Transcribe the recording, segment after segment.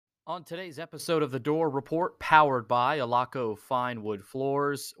On today's episode of The Door Report, powered by Alaco Fine Wood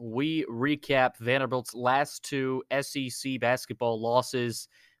Floors, we recap Vanderbilt's last two SEC basketball losses.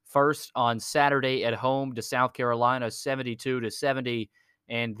 First on Saturday at home to South Carolina, 72-70,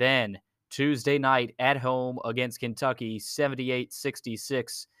 and then Tuesday night at home against Kentucky,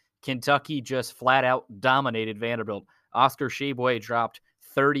 78-66. Kentucky just flat out dominated Vanderbilt. Oscar Tshiebwe dropped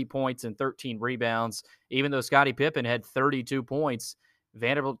 30 points and 13 rebounds. Even though Scottie Pippen had 32 points,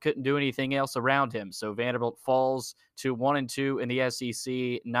 Vanderbilt couldn't do anything else around him. So Vanderbilt falls to 1-2 in the SEC,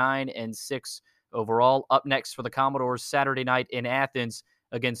 9-6 overall. Up next for the Commodores Saturday night in Athens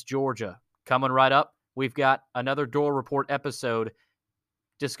against Georgia. Coming right up, we've got another Door Report episode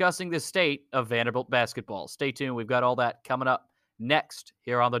discussing the state of Vanderbilt basketball. Stay tuned. We've got all that coming up next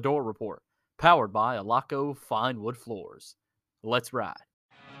here on the Door Report, powered by Alaco Fine Wood Floors. Let's ride.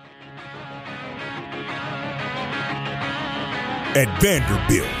 At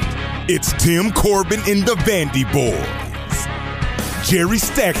Vanderbilt, it's Tim Corbin and the Vandy Boys, Jerry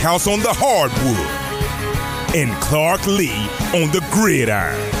Stackhouse on the hardwood, and Clark Lee on the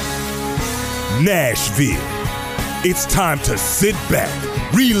gridiron. Nashville, it's time to sit back,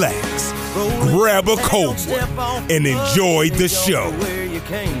 relax, grab a cold one, and enjoy the show.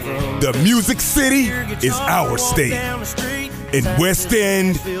 The Music City is our stage, and West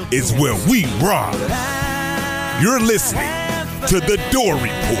End is where we rock. You're listening to The Door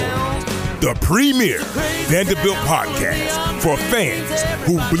Report, the premier Vanderbilt podcast for fans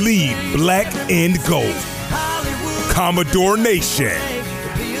who bleed black and gold. Commodore Nation,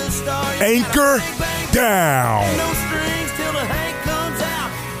 anchor down. No strings till the Hank comes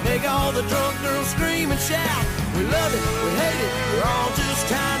out. Make all the drunk girls scream and shout. We love it, we hate it, we're all just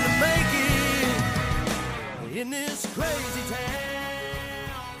trying to make it in this crazy town.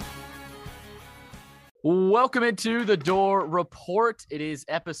 Welcome into the Door Report. It is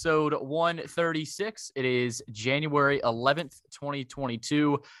episode 136. It is January 11th,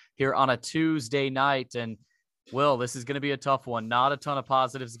 2022 here on a Tuesday night. And, Will, this is going to be a tough one. Not a ton of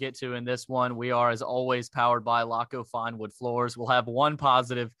positives to get to in this one. We are, as always, powered by Alaco Fine Wood Floors. We'll have one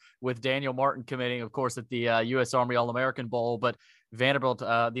positive with Daniel Martin committing, of course, at the U.S. Army All-American Bowl. But Vanderbilt,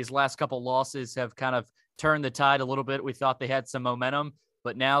 these last couple losses have kind of turned the tide a little bit. We thought they had some momentum,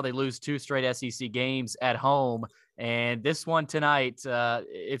 but now they lose two straight SEC games at home. And this one tonight,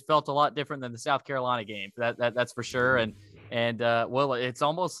 it felt a lot different than the South Carolina game. That's for sure. And well, it's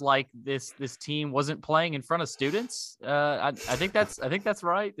almost like this team wasn't playing in front of students. I think that's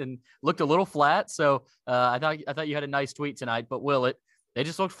right, and looked a little flat. So I thought you had a nice tweet tonight, but they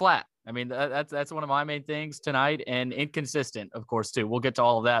just looked flat. I mean, that's one of my main things tonight, and inconsistent, of course, too. We'll get to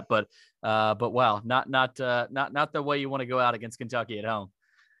all of that, but wow, not the way you want to go out against Kentucky at home.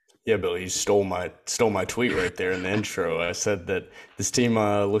 Yeah, Bill, you stole my tweet right there in the intro. I said that this team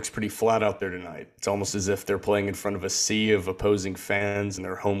looks pretty flat out there tonight. It's almost as if they're playing in front of a sea of opposing fans in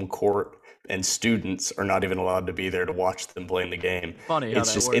their home court, and students are not even allowed to be there to watch them play in the game. Funny how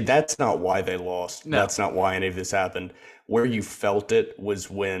that's not why they lost. No. That's not why any of this happened. Where you felt it was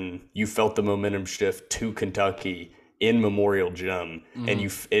when you felt the momentum shift to Kentucky in Memorial Gym,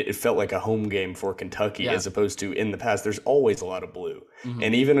 and it felt like a home game for Kentucky, as opposed to in the past. There's always a lot of blue,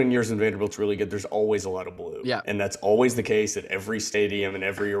 and even in years when Vanderbilt's really good, there's always a lot of blue, and that's always the case at every stadium and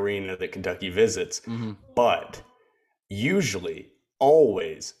every arena that Kentucky visits. But usually,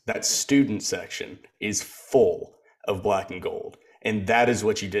 always, that student section is full of black and gold. And that is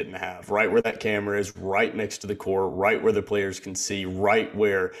what you didn't have, right where that camera is, right next to the court, right where the players can see, right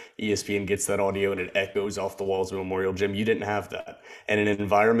where ESPN gets that audio and it echoes off the walls of Memorial Gym. You didn't have that. And in an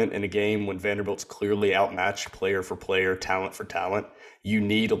environment in a game when Vanderbilt's clearly outmatched player for player, talent for talent, you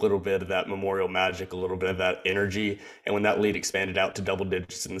need a little bit of that Memorial magic, a little bit of that energy. And when that lead expanded out to double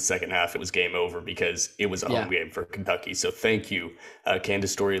digits in the second half, it was game over because it was a home game for Kentucky. So thank you,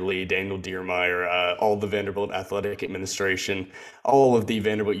 Candace Story-Lee, Daniel Diermeyer, all the Vanderbilt athletic administration, all of the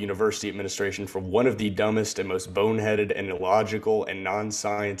Vanderbilt University administration for one of the dumbest and most boneheaded and illogical and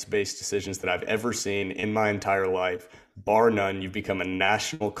non-science-based decisions that I've ever seen in my entire life. Bar none, you've become a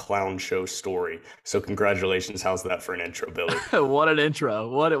national clown show story. So congratulations. How's that for an intro, Billy? What an intro.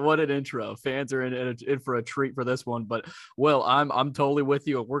 What an intro. Fans are in for a treat for this one. But, Will, I'm totally with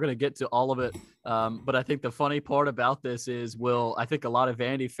you. We're going to get to all of it. But I think the funny part about this is, Will, I think a lot of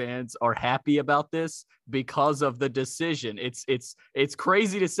Vandy fans are happy about this because of the decision. It's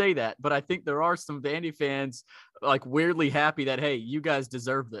crazy to say that, but I think there are some Vandy fans like weirdly happy that, hey, you guys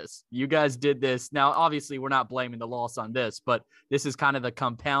deserve this. You guys did this. Now, obviously, we're not blaming the loss on this, but this is kind of the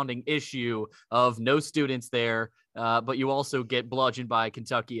compounding issue of no students there. but you also get bludgeoned by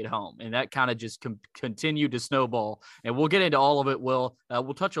Kentucky at home. And that kind of just continued to snowball. And we'll get into all of it. We'll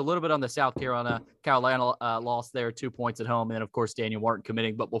touch a little bit on the South Carolina loss there, 2 points at home. And then, of course, Daniel Martin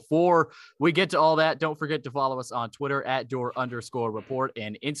committing. But before we get to all that, don't forget to follow us on Twitter at @Door_report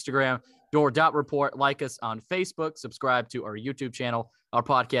and Instagram, Door.report. Like us on Facebook, subscribe to our YouTube channel. Our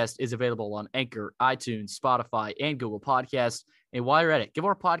podcast is available on Anchor, iTunes, Spotify, and Google Podcasts. And while you're at it, give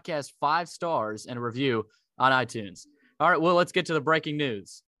our podcast 5 stars and a review on iTunes. All right, well, let's get to the breaking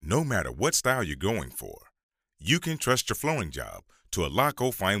news. No matter what style you're going for, you can trust your flooring job to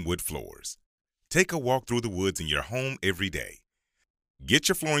Alaco Fine Wood Floors. Take a walk through the woods in your home every day. Get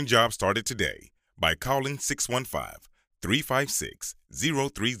your flooring job started today by calling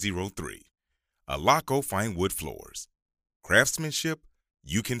 615-356-0303. Alaco Fine Wood Floors. Craftsmanship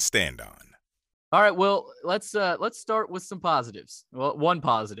you can stand on. All right, well, let's start with some positives. Well, one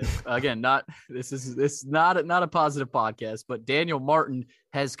positive. Again, this is not a positive podcast, but Daniel Martin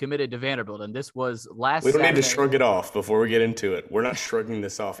has committed to Vanderbilt, and this was last We don't Saturday. need to shrug it off before we get into it. We're not shrugging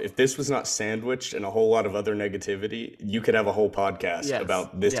this off. If this was not sandwiched in a whole lot of other negativity, you could have a whole podcast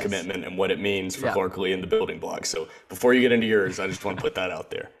about this commitment and what it means for Clark Lee and the building blocks. So before you get into yours, I just want to put that out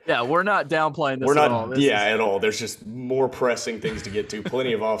there. Yeah, we're not downplaying this at all. At all. There's just more pressing things to get to.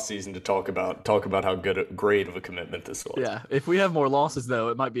 Plenty of offseason to talk about how great of a commitment this was. Yeah, if we have more losses, though,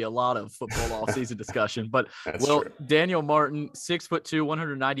 it might be a lot of football offseason discussion. But, true. Daniel Martin, 6'2",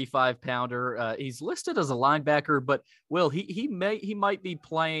 195-pounder. He's listed as a linebacker, but, Will, he might be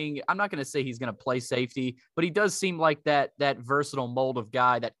playing – I'm not going to say he's going to play safety, but he does seem like that versatile mold of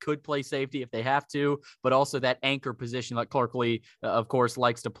guy that could play safety if they have to, but also that anchor position like Clark Lee, of course,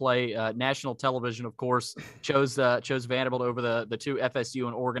 likes to play. National television, of course, chose Vanderbilt over the two FSU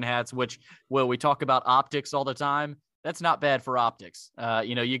and Oregon hats, which, Will, we talk about optics all the time. That's not bad for optics.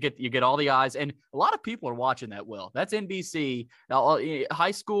 You get all the eyes, and a lot of people are watching that. Will, that's NBC.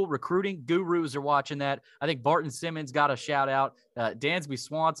 High school recruiting gurus are watching that. I think Barton Simmons got a shout out. Dansby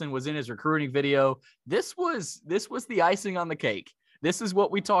Swanson was in his recruiting video. This was the icing on the cake. This is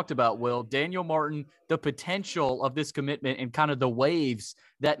what we talked about, Will. Daniel Martin, the potential of this commitment and kind of the waves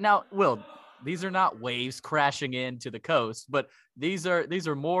that now, Will, these are not waves crashing into the coast, but these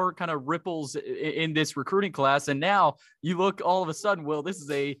are more kind of ripples in this recruiting class. And now you look all of a sudden, Will, this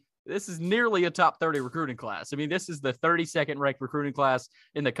is nearly a top 30 recruiting class. I mean, this is the 32nd ranked recruiting class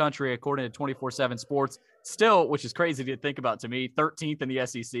in the country, according to 24/7 Sports. Still, which is crazy to think about to me, 13th in the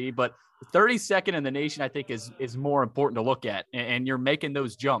SEC, but 32nd in the nation, I think is more important to look at. And you're making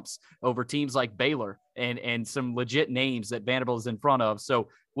those jumps over teams like Baylor and some legit names that Vanderbilt is in front of. So,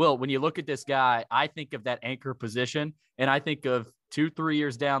 Will, when you look at this guy, I think of that anchor position, and I think of 2-3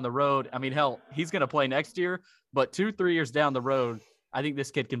 years down the road. I mean, hell, he's going to play next year, but 2-3 years down the road, I think this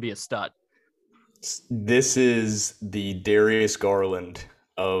kid can be a stud. This is the Darius Garland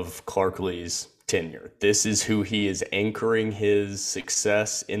of Clark Lee's tenure. This is who he is anchoring his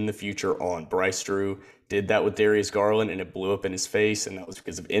success in the future on. Bryce Drew did that with Darius Garland, and it blew up in his face, and that was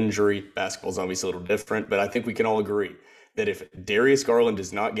because of injury. Basketball's obviously a little different, but I think we can all agree that if Darius Garland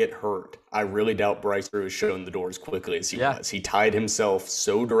does not get hurt, I really doubt Bryce Drew has shown the door as quickly as he was. He tied himself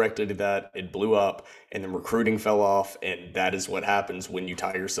so directly to that, it blew up, and then recruiting fell off, and that is what happens when you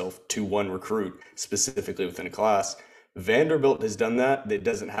tie yourself to one recruit, specifically within a class. Vanderbilt has done that. It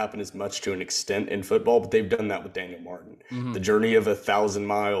doesn't happen as much to an extent in football, but they've done that with Daniel Martin. Mm-hmm. The journey of 1,000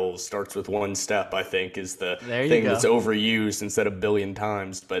 miles starts with one step, I think, is the thing that's overused instead of a billion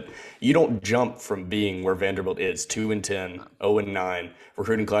times. But you don't jump from being where Vanderbilt is, 2-10, 0-9,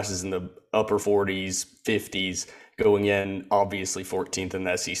 recruiting classes in the upper 40s, 50s, going in, obviously 14th in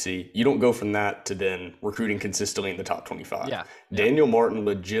the SEC. You don't go from that to then recruiting consistently in the top 25. Yeah. Daniel Martin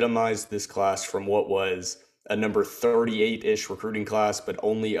legitimized this class from what was a number 38-ish recruiting class, but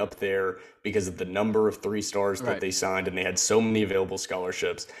only up there because of the number of 3 stars that they signed, and they had so many available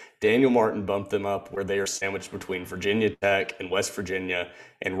scholarships. Daniel Martin bumped them up where they are sandwiched between Virginia Tech and West Virginia,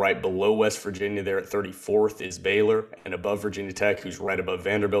 and right below West Virginia there at 34th is Baylor, and above Virginia Tech, who's right above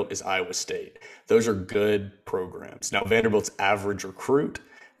Vanderbilt, is Iowa State. Those are good programs. Now, Vanderbilt's average recruit,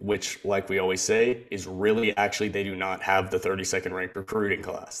 which, like we always say, is really actually they do not have the 32nd ranked recruiting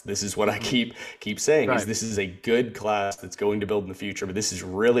class. This is what I keep saying, is this is a good class that's going to build in the future, but this is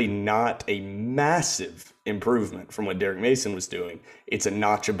really not a massive improvement from what Derek Mason was doing. It's a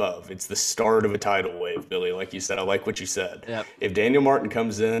notch above. It's the start of a tidal wave, Billy, like you said. I like what you said. Yep. If Daniel Martin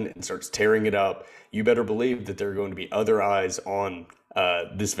comes in and starts tearing it up, you better believe that there are going to be other eyes on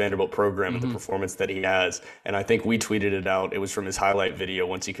this Vanderbilt program and the performance that he has. And I think we tweeted it out. It was from his highlight video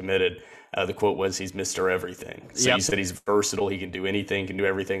once he committed. The quote was, he's Mr. Everything. So you said he's versatile. He can do anything, can do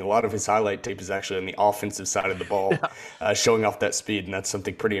everything. A lot of his highlight tape is actually on the offensive side of the ball, showing off that speed. And that's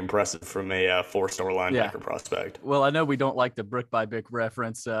something pretty impressive from a four-star linebacker prospect. Well, I know we don't like the brick-by-brick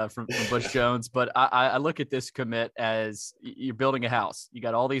reference from Butch Jones, but I look at this commit as you're building a house. You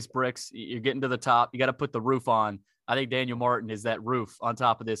got all these bricks. You're getting to the top. You got to put the roof on. I think Daniel Martin is that roof on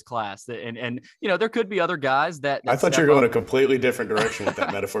top of this class. And there could be other guys that I thought you were going a completely different direction with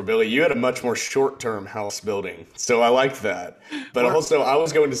that metaphor, Billy. You had a much more short-term house building. So I liked that. But also I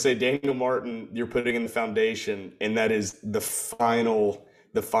was going to say Daniel Martin, you're putting in the foundation, and that is the final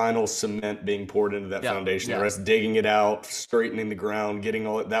cement being poured into that foundation. The rest, digging it out, straightening the ground, getting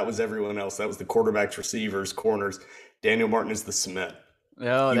all that was everyone else. That was the quarterbacks, receivers, corners. Daniel Martin is the cement.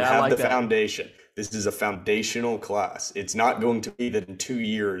 Oh, you have like the foundation. This is a foundational class. It's not going to be that in 2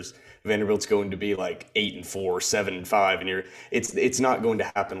 years Vanderbilt's going to be like 8-4, 7-5, and it's not going to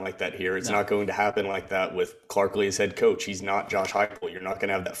happen like that here. It's not going to happen like that with Clark Lea as head coach. He's not Josh Heupel. You're not going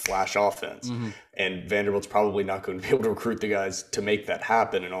to have that flash offense, and Vanderbilt's probably not going to be able to recruit the guys to make that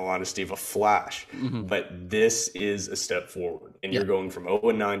happen. In all honesty, of a flash, but this is a step forward, and you're going from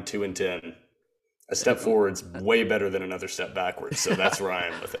 0-9, 2-10. A step forward's way better than another step backwards. So that's where I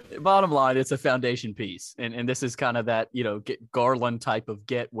am with it. Bottom line, it's a foundation piece. And this is kind of that, get Garland type of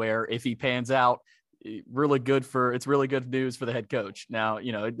get where if he pans out, it's really good news for the head coach. Now,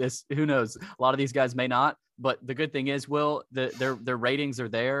 who knows? A lot of these guys may not, but the good thing is, Will, their ratings are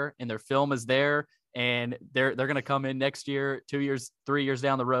there and their film is there. And they're going to come in next year, 2 years, 3 years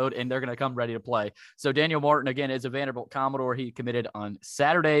down the road, and they're going to come ready to play. So Daniel Martin, again, is a Vanderbilt Commodore. He committed on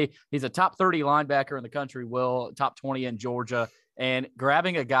Saturday. He's a top 30 linebacker in the country, Will, top 20 in Georgia. And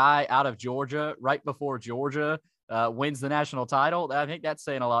grabbing a guy out of Georgia right before Georgia wins the national title, I think that's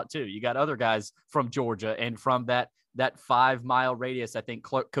saying a lot too. You got other guys from Georgia and from that 5 mile radius, I think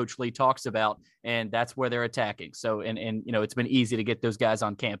Coach Lee talks about, and that's where they're attacking. So, and it's been easy to get those guys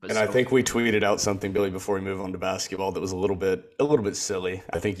on campus. And I think we tweeted out something, Billy, before we move on to basketball that was a little bit silly.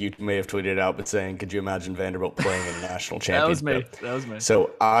 I think you may have tweeted it out, but saying, could you imagine Vanderbilt playing in a national championship? That was me.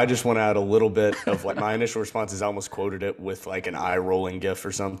 So I just want to add a little bit of like my initial response is I almost quoted it with like an eye rolling gif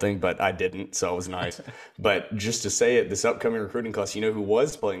or something, but I didn't. So it was nice. But just to say it, this upcoming recruiting class, who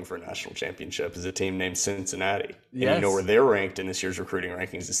was playing for a national championship is a team named Cincinnati. Yes. And where they're ranked in this year's recruiting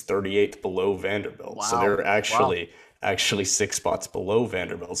rankings is 38th below Vanderbilt. Wow. So they're actually 6 spots below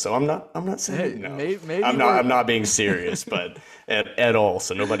Vanderbilt. So I'm not saying no. Maybe I'm not being serious, but at all.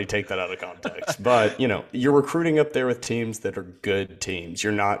 So nobody take that out of context. But you're recruiting up there with teams that are good teams.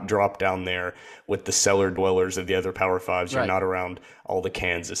 You're not dropped down there with the cellar dwellers of the other Power Fives. You're not around all the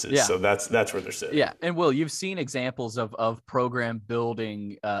Kansases. Yeah. So that's where they're sitting. Yeah. And Will, you've seen examples of program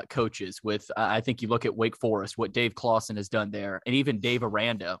building coaches with, I think you look at Wake Forest, what Dave Clawson has done there, and even Dave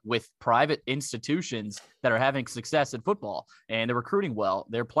Aranda with private institutions that are having success in football and they're recruiting well.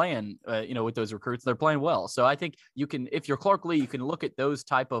 They're playing, with those recruits, they're playing well. So I think you can, if you're Clark Lea, you can look at those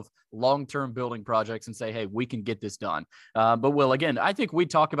type of long-term building projects and say, hey, we can get this done. But Will, again, I think we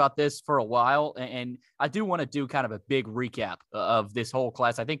talk about this for a while, and I do want to do kind of a big recap of this whole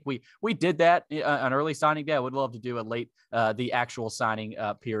class. I think we did that on early signing day. I would love to do a late, the actual signing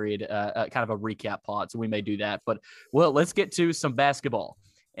period, kind of a recap pod. So we may do that, but well, let's get to some basketball.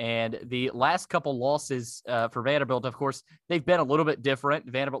 And the last couple losses for Vanderbilt, of course, they've been a little bit different.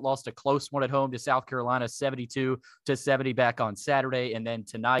 Vanderbilt lost a close one at home to South Carolina, 72-70 back on Saturday. And then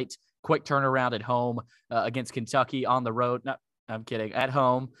tonight, quick turnaround at home against Kentucky on the road. No, I'm kidding. At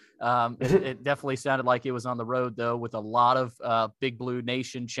home. It definitely sounded like it was on the road, though, with a lot of Big Blue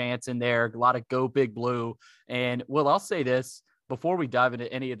Nation chants in there, a lot of Go Big Blue. And, Will, I'll say this before we dive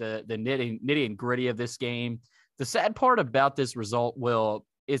into any of the nitty and gritty of this game. The sad part about this result, Will,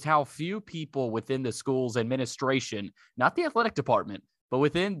 is how few people within the school's administration, not the athletic department, but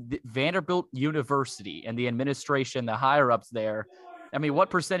within the Vanderbilt University and the administration, the higher ups there. I mean, what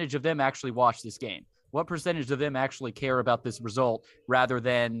percentage of them actually watch this game? What percentage of them actually care about this result rather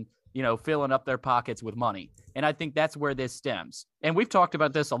than, filling up their pockets with money? And I think that's where this stems. And we've talked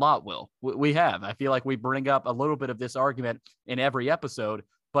about this a lot, Will. We have. I feel like we bring up a little bit of this argument in every episode,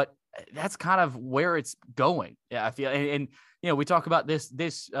 but that's kind of where it's going. Yeah, I feel, and we talk about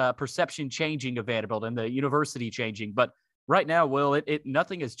this perception changing of Vanderbilt and the university changing, but right now, Will, it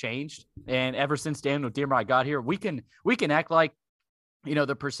nothing has changed. And ever since Daniel Diermeier got here, we can act like,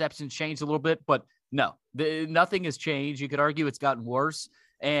 the perception's changed a little bit, but no, nothing has changed. You could argue it's gotten worse.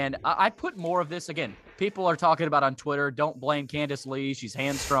 And I put more of this, again, people are talking about on Twitter, don't blame Candace Lee. She's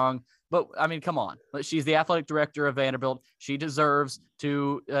hamstrung. But I mean, come on. She's the athletic director of Vanderbilt. She deserves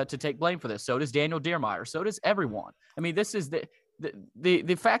to take blame for this. So does Daniel Diermeyer. So does everyone. I mean, this is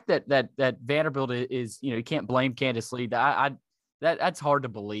the fact that Vanderbilt is, you can't blame Candace Lee. That's hard to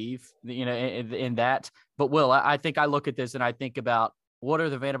believe, in that. But Will, I think I look at this and I think about, what are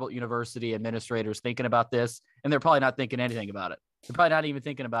the Vanderbilt University administrators thinking about this? And they're probably not thinking anything about it. They're probably not even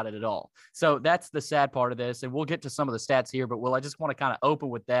thinking about it at all. So that's the sad part of this. And we'll get to some of the stats here, but Will, I just want to kind of open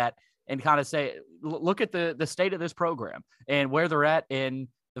with that and kind of say, look at the state of this program and where they're at. And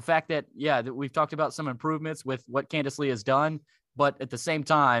the fact that, that we've talked about some improvements with what Candace Lee has done, but at the same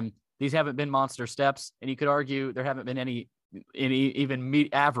time, these haven't been monster steps. And you could argue there haven't been any even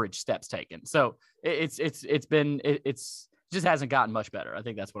average steps taken. So it's just hasn't gotten much better. I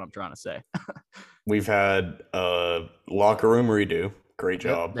think that's what I'm trying to say. We've had a locker room redo. Great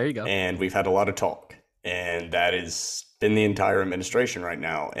job. Yep, there you go. And we've had a lot of talk. And that has been the entire administration right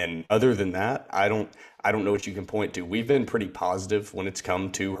now. And other than that, I don't know what you can point to. We've been pretty positive when it's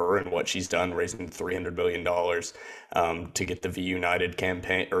come to her and what she's done, raising $300 billion to get the V United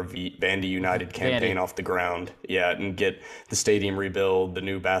campaign or Vandy United campaign off the ground. Yeah, and get the stadium rebuild, the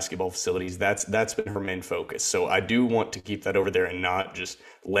new basketball facilities. That's been her main focus. So I do want to keep that over there and not just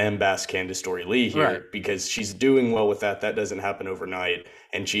lambast Candace Storey-Lee here, because she's doing well with that. That doesn't happen overnight,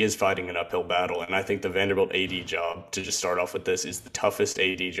 and she is fighting an uphill battle. And I think the Vanderbilt AD job, to just start off with this, is the toughest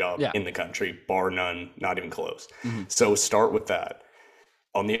AD job in the country, bar none, not even close. So start with that.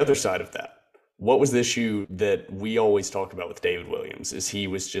 On the other side of that, what was the issue that we always talk about with David Williams? Is he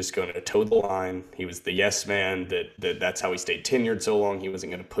was just going to toe the line. He was the yes man, that's how he stayed tenured so long. He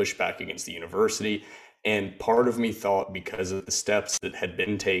wasn't going to push back against the university. And part of me thought, because of the steps that had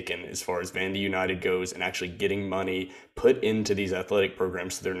been taken as far as Vandy United goes and actually getting money put into these athletic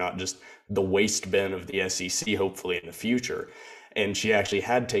programs so they're not just the waste bin of the SEC, hopefully in the future, and she actually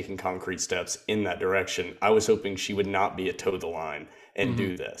had taken concrete steps in that direction, I was hoping she would not be a toe the line and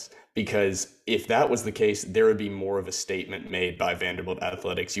do this. Because if that was the case, there would be more of a statement made by Vanderbilt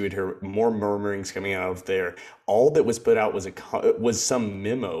athletics. You would hear more murmurings coming out of there. All that was put out was some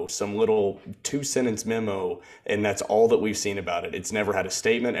memo, some little 2-sentence memo, and that's all that we've seen about it. It's never had a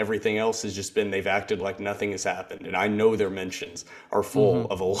statement. Everything else has just been they've acted like nothing has happened. And I know their mentions are full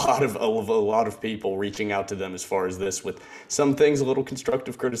of a lot of people reaching out to them as far as this, with some things a little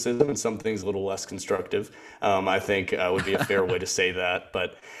constructive criticism and some things a little less constructive. I think would be a fair way to say that,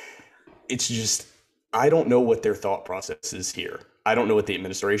 but. It's just, I don't know what their thought process is here. I don't know what the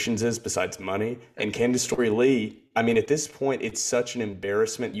administration's is besides money. And Candace Storey-Lee, I mean, at this point, it's such an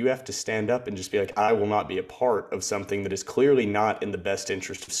embarrassment. You have to stand up and just be like, I will not be a part of something that is clearly not in the best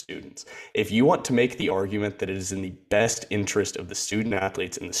interest of students. If you want to make the argument that it is in the best interest of the student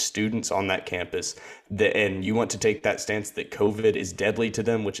athletes and the students on that campus, and you want to take that stance that COVID is deadly to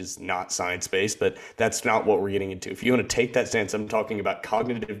them, which is not science-based, but that's not what we're getting into. If you want to take that stance, I'm talking about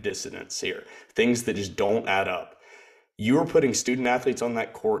cognitive dissonance here, things that just don't add up. You are putting student athletes on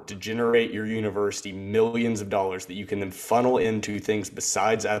that court to generate your university millions of dollars that you can then funnel into things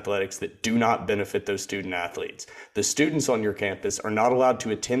besides athletics that do not benefit those student athletes. The students on your campus are not allowed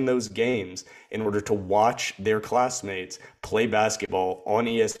to attend those games in order to watch their classmates play basketball on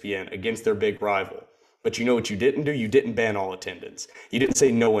ESPN against their big rival. But you know what you didn't do? You didn't ban all attendance. You didn't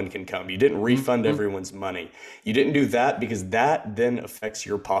say no one can come. You didn't refund everyone's money. You didn't do that because that then affects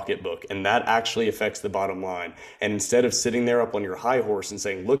your pocketbook, and that actually affects the bottom line. And instead of sitting there up on your high horse and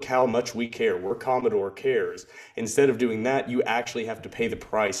saying, look how much we care, we're Commodore Cares, instead of doing that, you actually have to pay the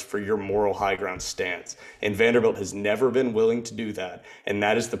price for your moral high ground stance. And Vanderbilt has never been willing to do that. And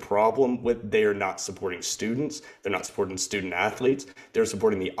that is the problem with, they are not supporting students. They're not supporting student athletes. They're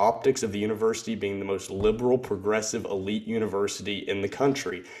supporting the optics of the university being the most liberal, progressive, elite university in the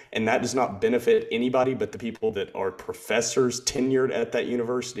country. And that does not benefit anybody but the people that are professors tenured at that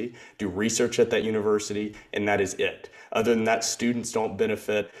university, do research at that university, and that is it. Other than that, students don't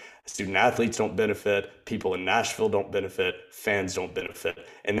benefit, student athletes don't benefit, people in Nashville don't benefit, fans don't benefit.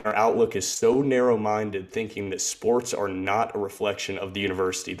 And their outlook is so narrow-minded, thinking that sports are not a reflection of the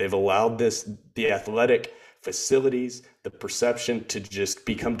university. They've allowed the athletic facilities, the perception to just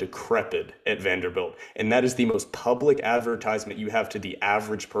become decrepit at Vanderbilt. And that is the most public advertisement you have to the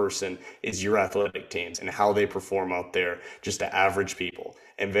average person, is your athletic teams and how they perform out there, just to average people.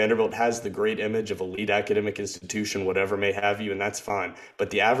 And Vanderbilt has the great image of elite academic institution, whatever may have you, and that's fine.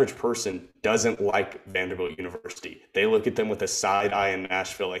 But the average person doesn't like Vanderbilt University. They look at them with a side eye in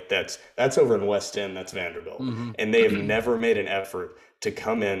Nashville like that's over in West End, that's Vanderbilt. And they have never made an effort to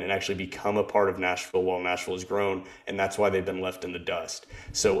come in and actually become a part of Nashville while Nashville has grown, and that's why they've been left in the dust.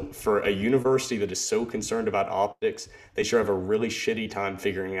 So for a university that is so concerned about optics, they sure have a really shitty time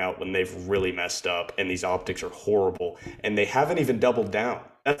figuring out when they've really messed up and these optics are horrible, and they haven't even doubled down.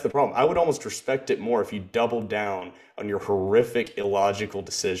 That's the problem. I would almost respect it more if you doubled down on your horrific, illogical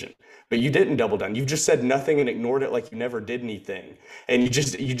decision. But you didn't double down. You just said nothing and ignored it like you never did anything. And you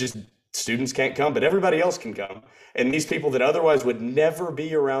just students can't come, but everybody else can come. And these people that otherwise would never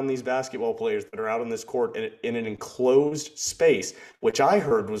be around these basketball players that are out on this court in an enclosed space, which I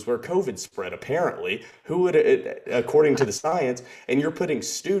heard was where COVID spread, apparently. Who would, according to the science, and you're putting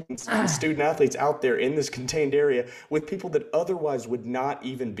students and student athletes out there in this contained area with people that otherwise would not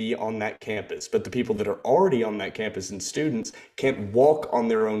even be on that campus. But the people that are already on that campus and students can't walk on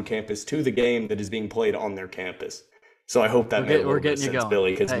their own campus to the game that is being played on their campus. So I hope that made a little bit of sense,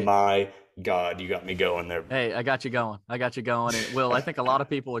 Billy, because my God, you got me going there. Hey, I got you going. And Will, I think a lot of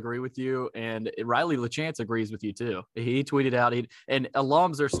people agree with you, and Riley LaChance agrees with you too. He tweeted out, and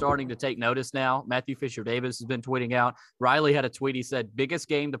alums are starting to take notice now. Matthew Fisher Davis has been tweeting out. Riley had a tweet. He said, biggest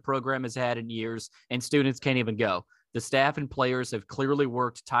game the program has had in years, and students can't even go. The staff and players have clearly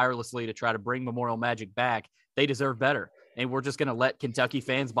worked tirelessly to try to bring Memorial Magic back. They deserve better. And we're just going to let Kentucky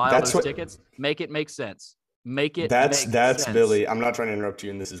fans buy all those tickets. Make it make sense. That's sense. Billy, I'm not trying to interrupt you,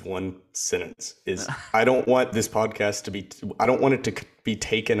 and this is one sentence, is I don't want this podcast to be, I don't want it to be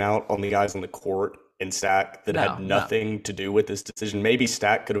taken out on the guys on the court and Stack that had nothing to do with this decision. Maybe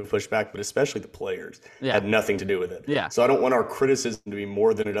Stack could have pushed back, but especially the players had nothing to do with it. Yeah. So I don't want our criticism to be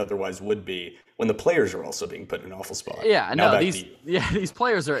more than it otherwise would be when the players are also being put in an awful spot. Yeah, no, these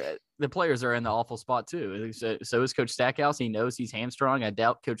players are in the awful spot too. So is Coach Stackhouse. He knows he's hamstrung. I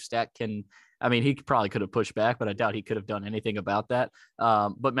doubt Coach Stack can. I mean, he probably could have pushed back, but I doubt he could have done anything about that.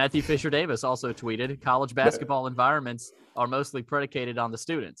 But Matthew Fisher Davis also tweeted, college basketball environments are mostly predicated on the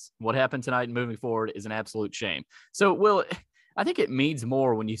students. What happened tonight and moving forward is an absolute shame. So, Will, I think it means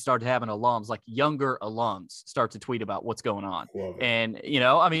more when you start having alums, like younger alums, start to tweet about what's going on. And,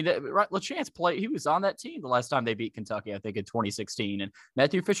 I mean, LaChance he was on that team the last time they beat Kentucky, I think in 2016. And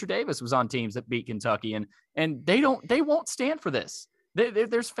Matthew Fisher Davis was on teams that beat Kentucky. And they won't stand for this.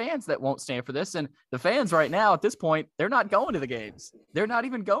 There's fans that won't stand for this, and the fans right now at this point, they're not going to the games. They're not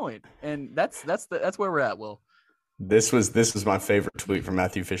even going, and that's where we're at. Will, this was my favorite tweet from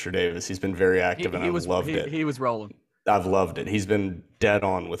Matthew Fisher Davis. He's been very active, and I've loved it. He was rolling. I've loved it. He's been dead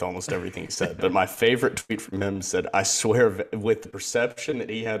on with almost everything he said. But my favorite tweet from him said, "I swear, with the perception that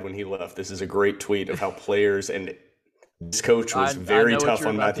he had when he left, this is a great tweet of how players and." This coach was very tough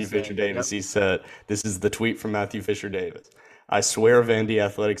on Matthew Fisher Davis. Yep. He said, this is the tweet from Matthew Fisher Davis. I swear Vandy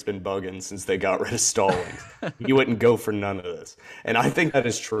Athletic's been bugging since they got rid of Stallings. He wouldn't go for none of this. And I think that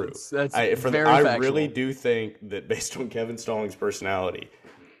is true. I really do think that based on Kevin Stallings' personality,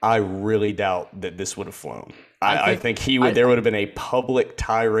 I really doubt that this would have flown. I think there would have been a public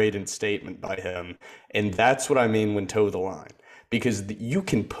tirade and statement by him. And that's what I mean when toe the line. Because you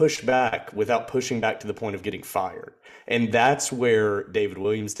can push back without pushing back to the point of getting fired. And that's where David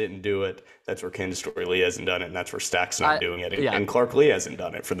Williams didn't do it. That's where Candace Story-Lee hasn't done it. And that's where Stack's not doing it. And Clark Lee hasn't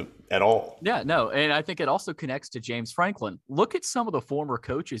done it at all. Yeah, no. And I think it also connects to James Franklin. Look at some of the former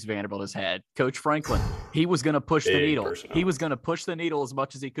coaches Vanderbilt has had. Coach Franklin, he was going to push the needle. He was going to push the needle as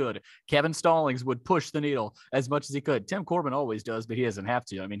much as he could. Kevin Stallings would push the needle as much as he could. Tim Corbin always does, but he doesn't have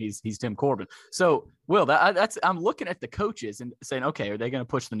to. I mean, he's Tim Corbin. So, Will, I'm looking at the coaches and saying, okay, are they going to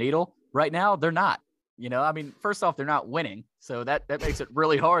push the needle? Right now, they're not. I mean, first off, they're not winning. So that makes it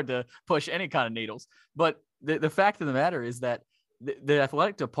really hard to push any kind of needles. But the fact of the matter is that the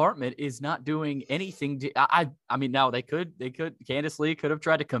athletic department is not doing anything. I mean, now they could, Candace Lee could have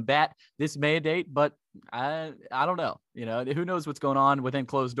tried to combat this mandate, but I don't know. Who knows what's going on within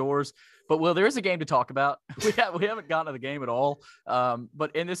closed doors. But, Will, there is a game to talk about. We haven't gotten to the game at all. And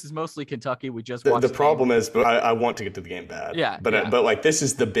this is mostly Kentucky. We just watched the problem is, but I want to get to the game bad. Yeah. But like this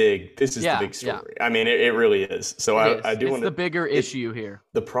is the big story. Yeah. I mean, it really is. So I do want to. It's the bigger issue here.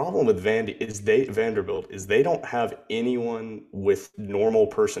 The problem with Vanderbilt is they don't have anyone with normal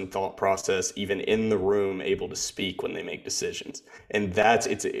person thought process even in the room able to speak when they make decisions, and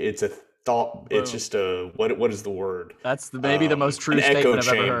it's a thought. It's just what is the word? That's maybe the most true statement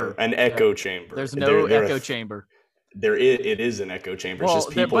I've ever heard. An echo chamber. There's no echo chamber. It is an echo chamber. It's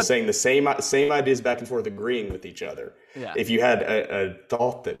just people saying the same ideas back and forth, agreeing with each other. Yeah. If you had a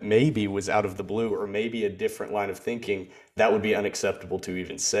thought that maybe was out of the blue or maybe a different line of thinking, that would be unacceptable to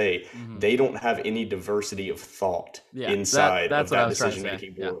even say. Mm-hmm. They don't have any diversity of thought inside of that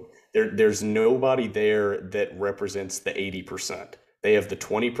decision-making board. Yeah. There's nobody there that represents the 80%. They have the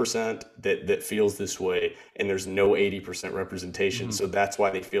 20% that feels this way, and there's no 80% representation. So that's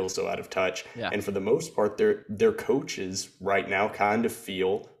why they feel so out of touch. Yeah. And for the most part, their coaches right now kind of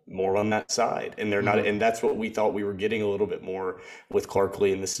feel more on that side, and they're not. And that's what we thought we were getting a little bit more with Clark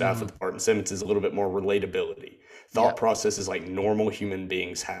Lee and the staff with Barton Simmons, is a little bit more relatability. Thought processes like normal human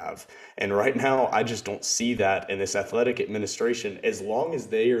beings have. And right now, I just don't see that in this athletic administration. As long as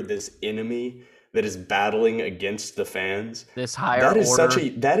they are this enemy that is battling against the fans, this higher order.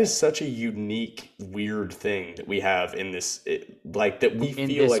 That is such a unique, weird thing that we have in this, that we in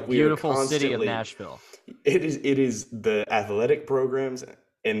feel this like we are beautiful constantly, city of Nashville. It is the athletic programs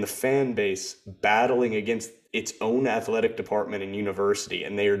and the fan base battling against its own athletic department and university,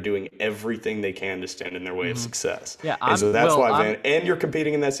 and they are doing everything they can to stand in their way of success. Yeah, and so that's why and you're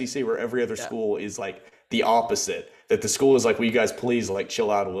competing in the SEC, where every other school is like the opposite. That the school is like, will you guys please like chill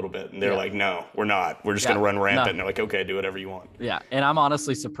out a little bit? And they're like, no, we're not. We're just going to run rampant. And they're like, okay, do whatever you want. Yeah. And I'm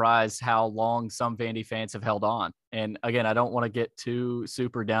honestly surprised how long some Vandy fans have held on. And again, I don't want to get too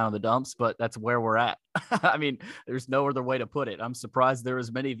super down in the dumps, but that's where we're at. I mean, there's no other way to put it. I'm surprised there are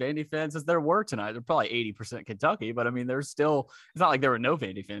as many Vandy fans as there were tonight. They're probably 80% Kentucky, but I mean, there's still, it's not like there were no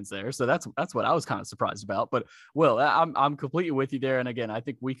Vandy fans there. So that's what I was kind of surprised about. But Will, I'm completely with you there. And again, I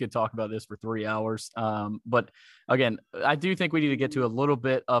think we could talk about this for 3 hours. But again, I do think we need to get to a little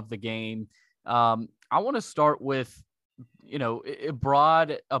bit of the game. I want to start with, a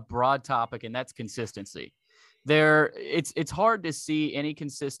broad topic, and that's consistency. It's hard to see any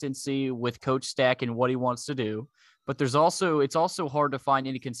consistency with Coach Stack and what he wants to do, but it's also hard to find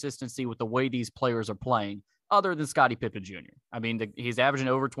any consistency with the way these players are playing, other than Scottie Pippen Jr. I mean, he's averaging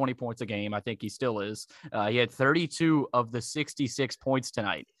over 20 points a game. I think he still is. He had 32 of the 66 points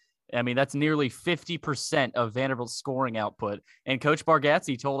tonight. I mean, that's nearly 50% of Vanderbilt's scoring output. And Coach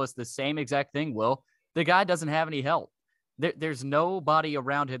Bargatze told us the same exact thing, Will. The guy doesn't have any help. There's nobody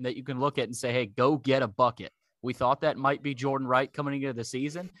around him that you can look at and say, hey, go get a bucket. We thought that might be Jordan Wright coming into the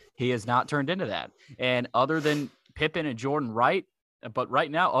season. He has not turned into that. And other than Pippen and Jordan Wright, but right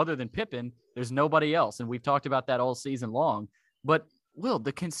now, other than Pippen, there's nobody else. And we've talked about that all season long. But, Will,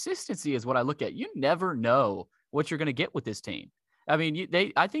 the consistency is what I look at. You never know what you're going to get with this team. I mean,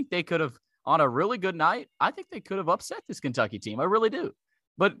 I think they could have, on a really good night, I think they could have upset this Kentucky team. I really do.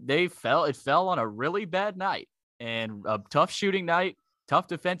 But it fell on a really bad night, and a tough shooting night, tough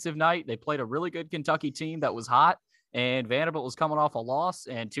defensive night. They played a really good Kentucky team that was hot, and Vanderbilt was coming off a loss.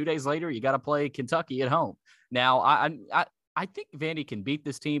 And 2 days later, you got to play Kentucky at home. Now, I think Vandy can beat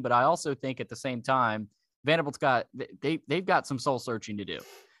this team, but I also think at the same time, Vanderbilt's they've got some soul searching to do.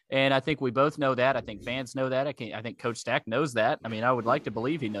 And I think we both know that. I think fans know that. I think Coach Stack knows that. I mean, I would like to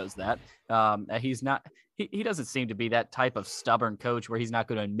believe he knows that. He's not. He doesn't seem to be that type of stubborn coach where he's not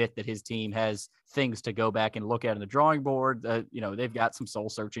going to admit that his team has things to go back and look at on the drawing board. They've got some soul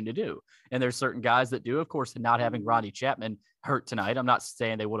searching to do. And there's certain guys that do. Of course, not having Rodney Chapman hurt tonight, I'm not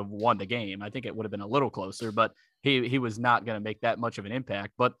saying they would have won the game. I think it would have been a little closer, but he was not going to make that much of an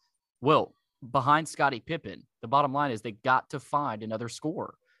impact. But, Will, behind Scottie Pippen, the bottom line is they got to find another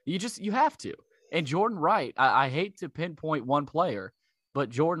scorer. You have to. And Jordan Wright, I hate to pinpoint one player, but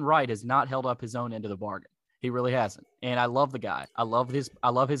Jordan Wright has not held up his own end of the bargain. He really hasn't. And I love the guy. I love his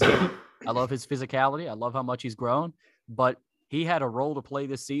game. I love his physicality. I love how much he's grown, but he had a role to play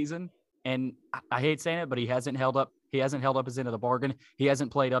this season. And I hate saying it, but he hasn't held up his end of the bargain. He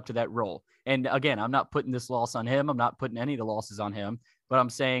hasn't played up to that role. And again, I'm not putting this loss on him. I'm not putting any of the losses on him, but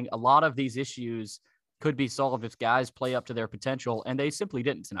I'm saying a lot of these issues could be solved if guys play up to their potential, and they simply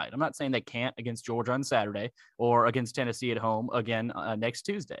didn't tonight. I'm not saying they can't against Georgia on Saturday or against Tennessee at home again next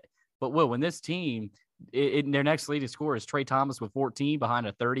Tuesday. But, Will, when this team, their next leading scorer is Trey Thomas with 14 behind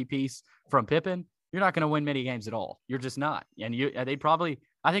a 30-piece from Pippen, you're not going to win many games at all. You're just not. And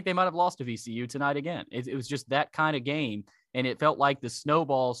I think they might have lost to VCU tonight again. It was just that kind of game, and it felt like the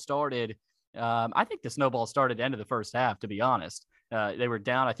snowball started. I think the snowball started at the end of the first half, to be honest. They were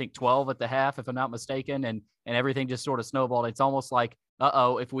down, I think, 12 at the half, if I'm not mistaken, and everything just sort of snowballed. It's almost like,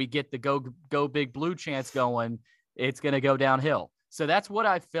 if we get the go big blue chance going, it's going to go downhill. So that's what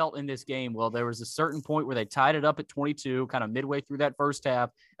I felt in this game. Well, there was a certain point where they tied it up at 22, kind of midway through that first half.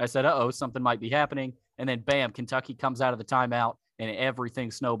 I said, something might be happening. And then, bam, Kentucky comes out of the timeout, and everything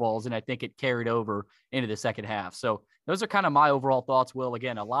snowballs, and I think it carried over into the second half. So those are kind of my overall thoughts, Will.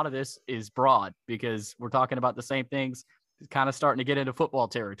 Again, a lot of this is broad because we're talking about the same things. Kind of starting to get into football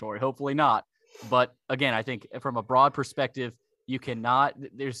territory. Hopefully not. But again, I think from a broad perspective, you cannot,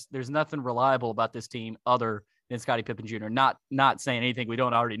 there's nothing reliable about this team other than Scottie Pippen Jr. Not saying anything we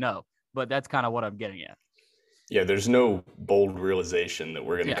don't already know, but that's kind of what I'm getting at. Yeah, there's no bold realization that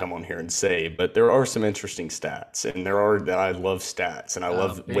we're going to come on here and say, but there are some interesting stats, and I love stats, and I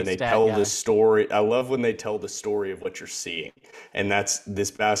love when they tell the story. I love when they tell the story of what you're seeing, and this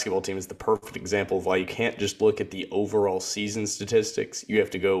basketball team is the perfect example of why you can't just look at the overall season statistics. You have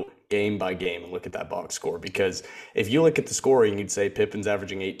to go game by game and look at that box score, because if you look at the scoring, you'd say Pippen's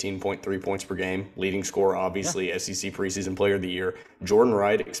averaging 18.3 points per game, leading scorer, obviously, SEC preseason player of the year. Jordan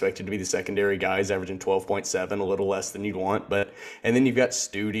Wright, expected to be the secondary guy, is averaging 12.7, a little less than you'd want, and then you've got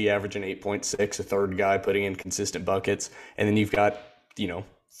Stute averaging 8.6, a third guy putting in consistent buckets, and then you've got,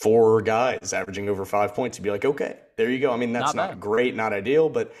 4 guys averaging over 5 points. You'd be like, okay, there you go. I mean, that's not great, not ideal,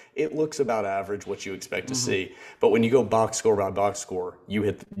 but it looks about average, what you expect to see. But when you go box score by box score,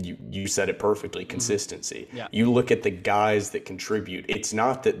 you said it perfectly, consistency. Yeah. You look at the guys that contribute. It's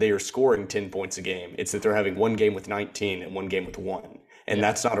not that they are scoring 10 points a game. It's that they're having one game with 19 and one game with 1. And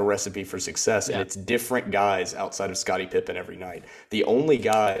that's not a recipe for success. And it's different guys outside of Scottie Pippen every night. The only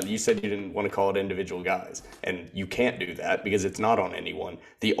guy, you said you didn't want to call it individual guys, and you can't do that because it's not on anyone.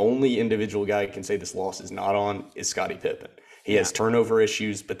 The only individual guy who can say this loss is not on is Scottie Pippen. He has turnover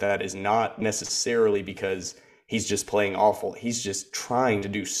issues, but that is not necessarily because he's just playing awful. He's just trying to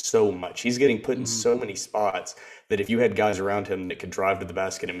do so much. He's getting put in so many spots that if you had guys around him that could drive to the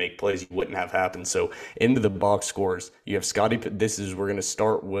basket and make plays, you wouldn't have happened. So into the box scores, you have Scottie. We're going to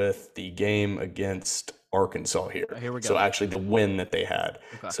start with the game against Arkansas here. Here we go. So actually the win that they had.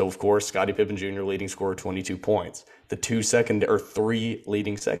 Okay. So of course, Scottie Pippen Jr. leading scorer, 22 points. The 3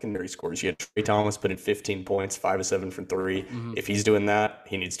 leading secondary scores. You had Trey Thomas put in 15 points, 5 of 7 from 3. If he's doing that,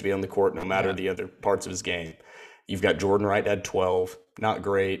 he needs to be on the court no matter the other parts of his game. You've got Jordan Wright had 12, not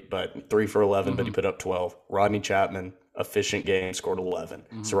great, but 3 for 11, but he put up 12. Rodney Chapman, efficient game, scored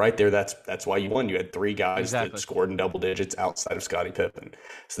 11. So right there, that's why you won. You had 3 guys that scored in double digits outside of Scottie Pippen.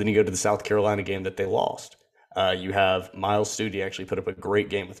 So then you go to the South Carolina game that they lost. You have Miles Stute actually put up a great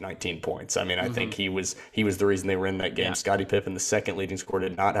game with 19 points. I mean, I think he was the reason they were in that game. Yeah. Scottie Pippen, the second leading scorer,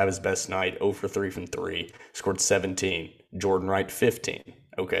 did not have his best night, 0 for 3 from 3, scored 17. Jordan Wright, 15.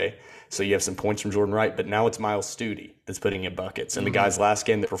 Okay, so you have some points from Jordan Wright, but now it's Miles Stute that's putting in buckets. And the guys last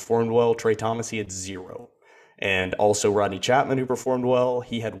game that performed well, Trey Thomas, he had 0. And also Rodney Chapman, who performed well,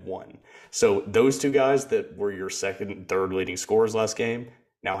 he had 1. So those 2 guys that were your second and third leading scorers last game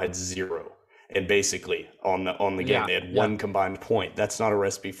now had 0. And basically on the game, they had 1 combined point. That's not a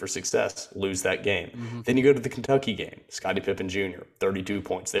recipe for success. Lose that game. Then you go to the Kentucky game. Scottie Pippen Jr., 32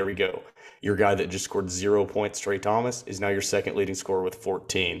 points. There we go. Your guy that just scored 0 points, Trey Thomas, is now your second leading scorer with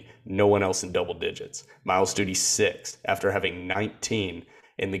 14. No one else in double digits. Miles Stute, 6, after having 19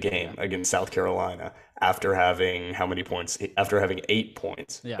 in the game against South Carolina. After having how many points? After having 8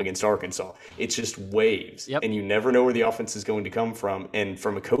 points against Arkansas. It's just waves. And you never know where the offense is going to come from. And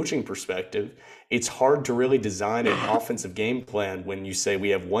from a coaching perspective, it's hard to really design an offensive game plan when you say, we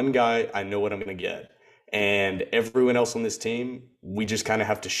have one guy, I know what I'm going to get. And everyone else on this team, we just kind of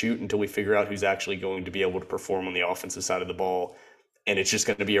have to shoot until we figure out who's actually going to be able to perform on the offensive side of the ball. And it's just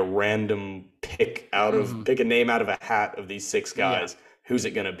going to be a random pick a name out of a hat of these 6 guys. Who's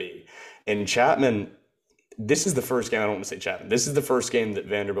it going to be? And Chapman, this is the first game, I don't want to say Chapman, this is the first game that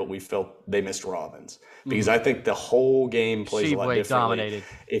Vanderbilt, we felt they missed Robbins. Because I think the whole game plays a lot differently. Dominated.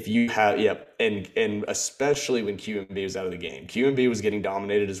 If you have, and especially when QMB was out of the game. QMB was getting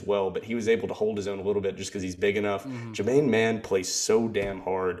dominated as well, but he was able to hold his own a little bit just because he's big enough. Jermaine Mann plays so damn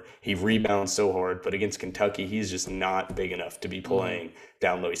hard. He rebounds so hard, but against Kentucky, he's just not big enough to be playing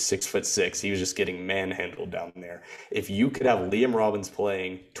down low. He's 6'6". He was just getting manhandled down there. If you could have Liam Robbins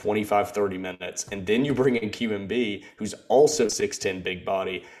playing 25, 30 minutes, and then you bring in QMB, who's also 6'10", big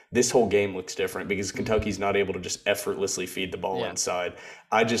body, this whole game looks different because Kentucky's not able to just effortlessly feed the ball inside.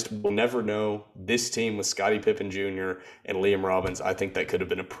 I just will never know. This team with Scottie Pippen Jr. and Liam Robbins, I think that could have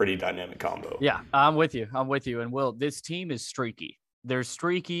been a pretty dynamic combo. Yeah, I'm with you. And Will, this team is streaky. They're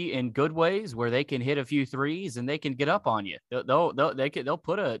streaky in good ways where they can hit a few threes and they can get up on you. They'll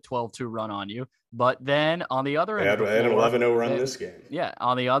put a 12-2 run on you. But then on the other end of the floor, an 11-0 run this game. Yeah,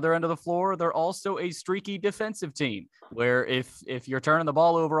 on the other end of the floor, they're also a streaky defensive team where if you're turning the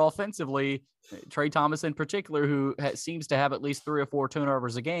ball over offensively, Trey Thomas in particular, who seems to have at least 3 or 4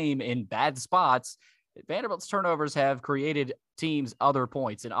 turnovers a game in bad spots, Vanderbilt's turnovers have created teams other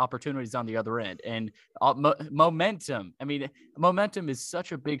points and opportunities on the other end. And momentum. I mean, momentum is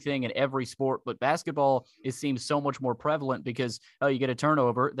such a big thing in every sport, but basketball, it seems so much more prevalent because, you get a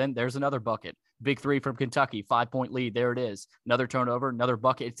turnover, then there's another bucket. Big 3 from Kentucky, 5-point lead. There it is. Another turnover, another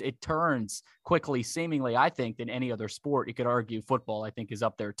bucket. It turns quickly, seemingly, I think, than any other sport. You could argue football, I think, is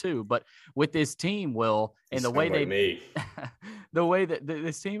up there too. But with this team, Will, and the way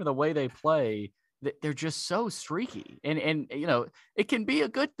this team and the way they play, they're just so streaky, and it can be a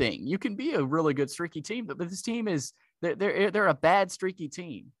good thing. You can be a really good streaky team, but this team is they're a bad streaky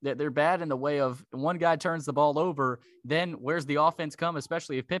team. They're bad in the way of one guy turns the ball over, then where's the offense come?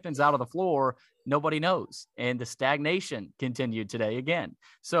 Especially if Pippen's out of the floor, nobody knows, and the stagnation continued today again.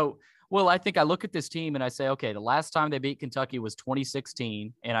 So, well, I think I look at this team and I say, okay, the last time they beat Kentucky was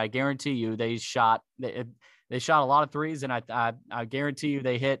 2016, and I guarantee you they shot a lot of threes, and I guarantee you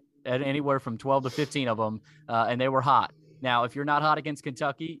they hit at anywhere from 12 to 15 of them, and they were hot. Now, if you're not hot against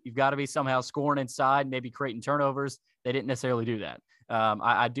Kentucky, you've got to be somehow scoring inside, maybe creating turnovers. They didn't necessarily do that.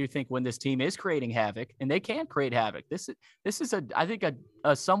 I do think when this team is creating havoc, and they can create havoc, this is I think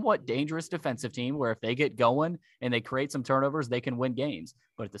a somewhat dangerous defensive team where if they get going and they create some turnovers, they can win games.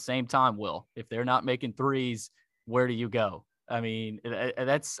 But at the same time, Will, if they're not making threes, where do you go? I mean,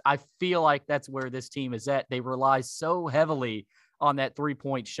 I feel like that's where this team is at. They rely so heavily on that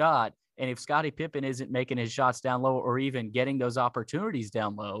 3-point shot. And if Scottie Pippen isn't making his shots down low or even getting those opportunities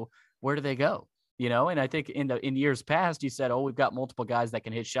down low, where do they go? And I think in years past, you said, oh, we've got multiple guys that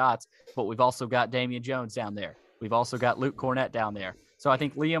can hit shots, but we've also got Damian Jones down there. We've also got Luke Cornett down there. So I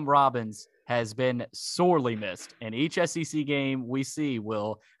think Liam Robbins has been sorely missed. And each SEC game we see,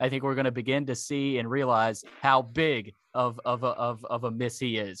 Will, I think we're going to begin to see and realize how big of a miss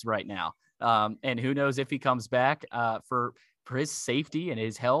he is right now. And who knows if he comes back for his safety and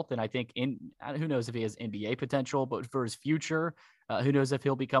his health. And I think who knows if he has NBA potential, but for his future, who knows if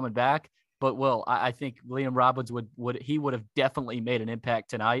he'll be coming back. But Will, I think Liam Robbins would have definitely made an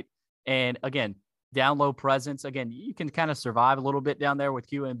impact tonight. And again, down low presence. Again, you can kind of survive a little bit down there with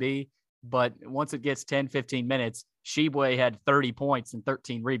QMB, but once it gets 10, 15 minutes, Tshiebwe had 30 points and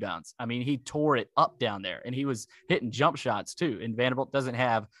 13 rebounds. I mean, he tore it up down there, and he was hitting jump shots too. And Vanderbilt doesn't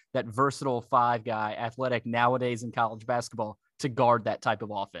have that versatile 5-guy athletic nowadays in college basketball to guard that type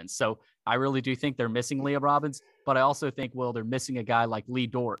of offense. So I really do think they're missing Liam Robbins, but I also think, Will, they're missing a guy like Lee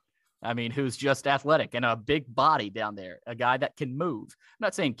Dort. I mean, who's just athletic and a big body down there, a guy that can move. I'm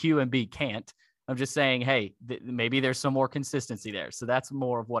not saying QMB can't. I'm just saying, hey, maybe there's some more consistency there. So that's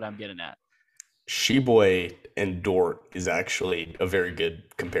more of what I'm getting at. Tshiebwe and Dort is actually a very good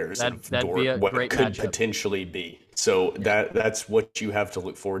comparison. That'd be a what great it could matchup. Potentially be. So that's what you have to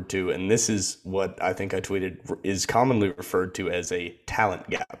look forward to. And this is what I think I tweeted is commonly referred to as a talent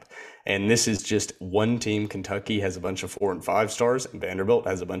gap. And this is just one team. Kentucky has a bunch of 4 and 5 stars, and Vanderbilt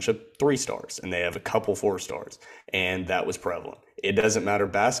has a bunch of 3 stars, and they have a couple 4 stars. And that was prevalent. It doesn't matter.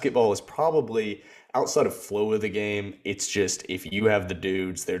 Basketball is probably outside of flow of the game. It's just if you have the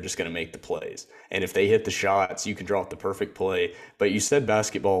dudes, they're just going to make the plays. And if they hit the shots, you can draw up the perfect play. But you said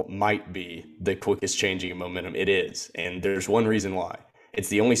basketball might be the quickest changing of momentum. It is. And there's one reason why. It's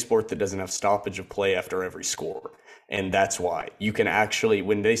the only sport that doesn't have stoppage of play after every score. And that's why you can actually,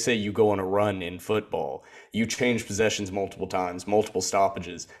 when they say you go on a run in football, you change possessions multiple times, multiple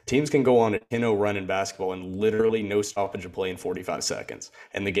stoppages. Teams can go on a 10-0 run in basketball and literally no stoppage of play in 45 seconds.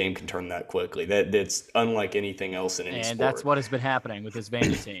 And the game can turn that quickly. That's unlike anything else in any sport. And that's what has been happening with this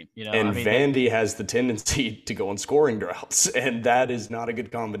Vandy team. Vandy has the tendency to go on scoring droughts. And that is not a good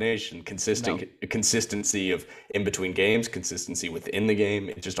combination. Consistency of in between games, consistency within the game.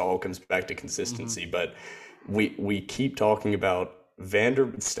 It just all comes back to consistency. Mm-hmm. But we keep talking about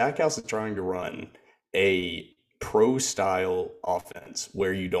Stackhouse is trying to run a pro-style offense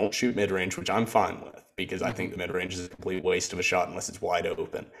where you don't shoot mid-range, which I'm fine with because I think the mid-range is a complete waste of a shot unless it's wide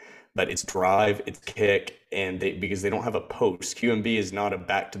open. But it's drive, it's kick, and because they don't have a post. QMB is not a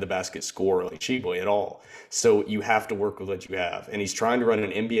back-to-the-basket scorer like Tshiebwe at all. So you have to work with what you have. And he's trying to run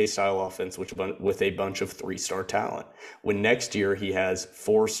an NBA-style offense with a bunch of 3-star talent. When next year he has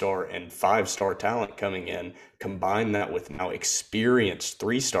 4-star and 5-star talent coming in, combine that with now experienced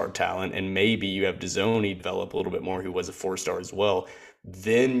 3-star talent, and maybe you have Dezzoni develop a little bit more, who was a 4-star as well,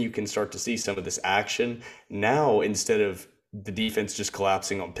 then you can start to see some of this action. Now, instead of the defense just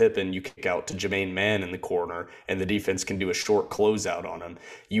collapsing on Pippen, you kick out to Jermaine Mann in the corner, and the defense can do a short closeout on him.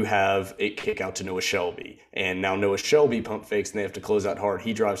 You have it kick out to Noah Shelby, and now Noah Shelby pump fakes, and they have to close out hard.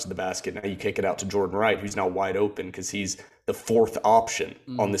 He drives to the basket. Now you kick it out to Jordan Wright, who's now wide open because he's the 4th option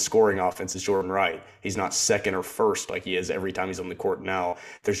on the scoring offense is Jordan Wright. He's not 2nd or 1st like he is every time he's on the court now.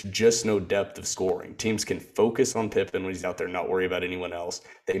 There's just no depth of scoring. Teams can focus on Pippen when he's out there, not worry about anyone else.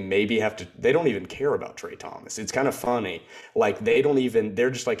 They don't even care about Trey Thomas. It's kind of funny. Like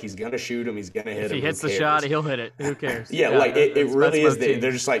they're just like, he's going to shoot him. He's going to hit him. If he hits the shot, he'll hit it. Who cares? It really is.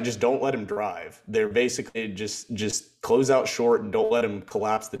 They're just like, just don't let him drive. They're basically just close out short and don't let him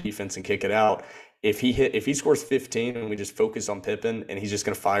collapse the defense and kick it out. If he scores 15 and we just focus on Pippen and he's just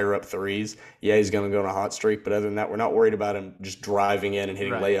going to fire up threes, yeah, he's going to go on a hot streak. But other than that, we're not worried about him just driving in and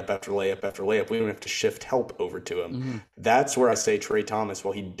hitting layup after layup after layup. We don't have to shift help over to him. That's where I say Trey Thomas,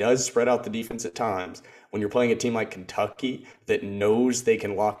 while he does spread out the defense at times, when you're playing a team like Kentucky that knows they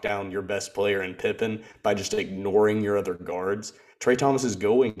can lock down your best player in Pippen by just ignoring your other guards, Trey Thomas is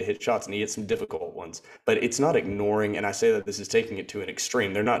going to hit shots, and he hits some difficult ones. But it's not ignoring, and I say that this is taking it to an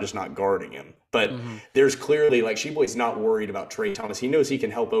extreme. They're not just not guarding him. But there's clearly, like, Sheboy's not worried about Trey Thomas. He knows he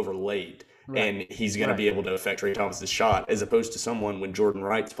can help over late, and he's going to be able to affect Trey Thomas's shot, as opposed to someone when Jordan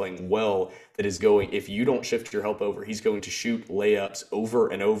Wright's playing well that is going, if you don't shift your help over, he's going to shoot layups over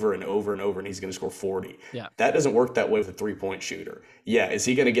and over and over and over, and he's going to score 40. Yeah. That doesn't work that way with a three-point shooter. Yeah, is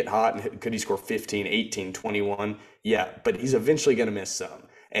he going to get hot, and could he score 15, 18, 21? Yeah, but he's eventually going to miss some.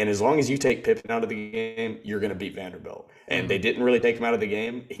 And as long as you take Pippen out of the game, you're going to beat Vanderbilt. And they didn't really take him out of the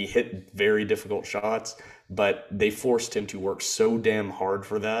game. He hit very difficult shots, but they forced him to work so damn hard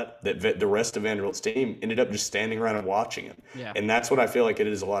for that the rest of Vanderbilt's team ended up just standing around and watching him. Yeah. And that's what I feel like it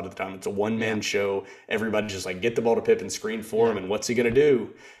is a lot of the time. It's a one-man show. Everybody's just like, get the ball to Pippen, screen for him, and what's he going to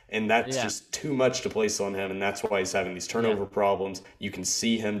do? And that's just too much to place on him, and that's why he's having these turnover problems. You can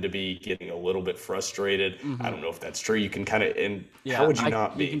see him to be getting a little bit frustrated. I don't know if that's true. You can kind of, and how would you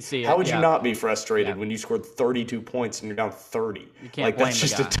not be? You can see it. How would you not be frustrated when you scored 32 points and you're down 30? You can't blame that's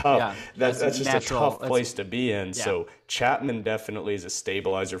just the guy. that's just natural. a tough place to be in. So Chapman definitely is a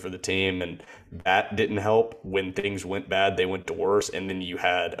stabilizer for the team, and that didn't help. When things went bad, they went to worse, and then you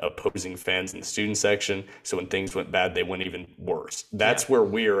had opposing fans in the student section, so when things went bad, they went even worse. That's where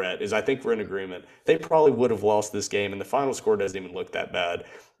we're at, is I think we're in agreement. They probably would have lost this game, and the final score doesn't even look that bad,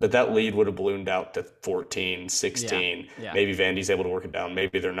 but that lead would have ballooned out to 14, 16. Maybe Vandy's able to work it down,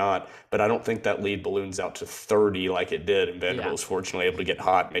 maybe they're not, but I don't think that lead balloons out to 30 like it did, and Vanderbilt was fortunately able to get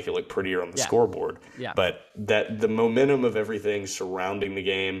hot and make it look prettier on the scoreboard. But that the momentum of everything surrounding the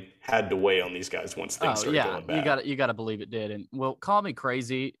game had to weigh on these guys once things started going bad. You got to believe it did. And well, call me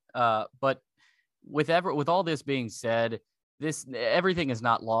crazy, but with all this being said, everything is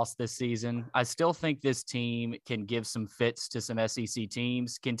not lost this season. I still think this team can give some fits to some SEC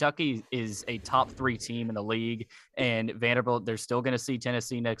teams. Kentucky is a top 3 team in the league, and Vanderbilt, they're still going to see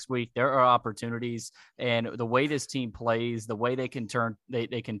Tennessee next week. There are opportunities, and the way this team plays, the way they can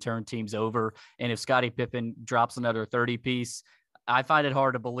turn teams over. And if Scottie Pippen drops another 30-piece, I find it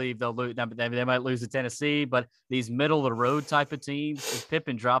hard to believe they'll lose. They might lose to Tennessee, but these middle of the road type of teams, if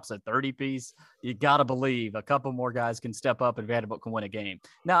Pippen drops a 30-piece, you got to believe a couple more guys can step up and Vanderbilt can win a game.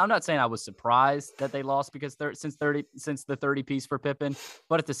 Now, I'm not saying I was surprised that they lost because since the 30-piece for Pippen,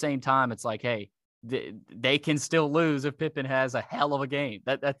 but at the same time, it's like, hey, they can still lose if Pippen has a hell of a game.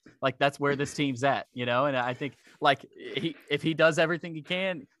 That's where this team's at, you know. And I think if he does everything he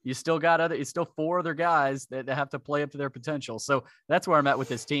can, you still got it's still 4 other guys that have to play up to their potential. So that's where I'm at with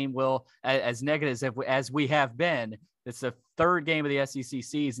this team. Will, as negative as we have been, it's the 3rd game of the SEC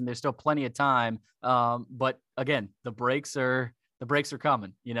season. There's still plenty of time, but again, the breaks are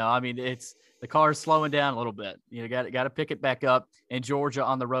coming. You know, I mean, the car's slowing down a little bit. You know, got to pick it back up. And Georgia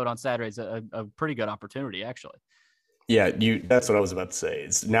on the road on Saturday is a pretty good opportunity, actually. Yeah, that's what I was about to say.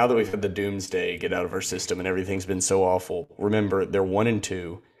 It's now that we've had the doomsday get out of our system and everything's been so awful. Remember, they're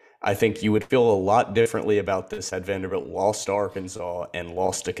 1-2. I think you would feel a lot differently about this had Vanderbilt lost to Arkansas and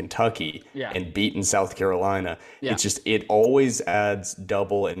lost to Kentucky and beaten South Carolina. Yeah. It's just, it always adds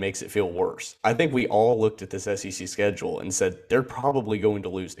double and makes it feel worse. I think we all looked at this SEC schedule and said they're probably going to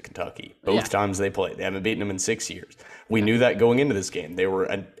lose to Kentucky both times they played. They haven't beaten them in 6 years. We knew that going into this game. They were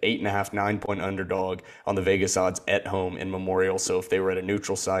an 8.5, 9-point underdog on the Vegas odds at home in Memorial. So if they were at a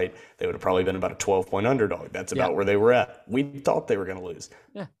neutral site, they would have probably been about a 12-point underdog. That's about where they were at. We thought they were going to lose.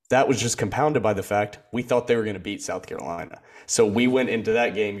 Yeah. That was just compounded by the fact we thought they were going to beat South Carolina. So we went into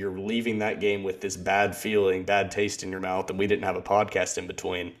that game. You're leaving that game with this bad feeling, bad taste in your mouth, and we didn't have a podcast in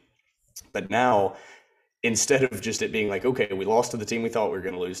between. But now, instead of just it being like, okay, we lost to the team we thought we were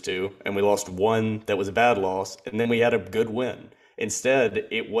going to lose to, and we lost one that was a bad loss, and then we had a good win. Instead,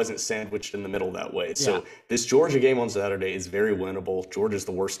 it wasn't sandwiched in the middle that way. So this Georgia game on Saturday is very winnable. Georgia's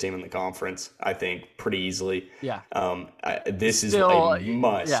the worst team in the conference, I think, pretty easily. Yeah. This is a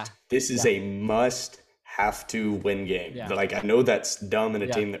must. Yeah. This is a must have to win game. Yeah. Like, I know that's dumb in a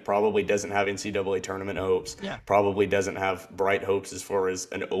team that probably doesn't have NCAA tournament hopes, probably doesn't have bright hopes as far as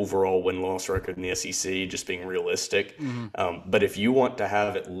an overall win-loss record in the SEC, just being realistic. But if you want to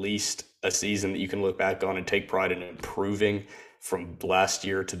have at least a season that you can look back on and take pride in improving, from last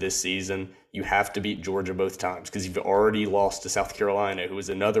year to this season, you have to beat Georgia both times because you've already lost to South Carolina, who is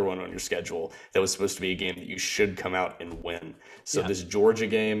another one on your schedule that was supposed to be a game that you should come out and win. So this Georgia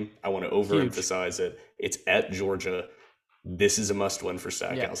game, I want to overemphasize it. It's at Georgia. This is a must-win for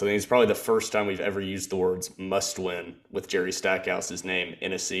Stackhouse. I think it's probably the first time we've ever used the words must-win with Jerry Stackhouse's name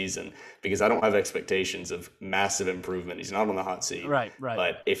in a season, because I don't have expectations of massive improvement. He's not on the hot seat. Right.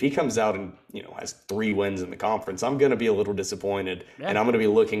 But if he comes out and has 3 wins in the conference, I'm going to be a little disappointed, and I'm going to be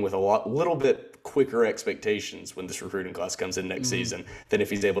looking with little bit quicker expectations when this recruiting class comes in next season than if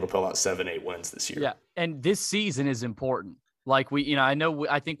he's able to pull out 7-8 wins this year. Yeah, and this season is important. Like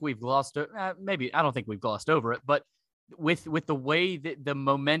I think we've glossed. Maybe I don't think we've glossed over it, but with the way that the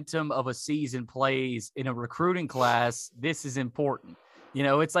momentum of a season plays in a recruiting class, this is important.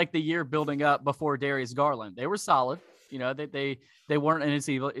 It's like the year building up before Darius Garland. They were solid. They weren't an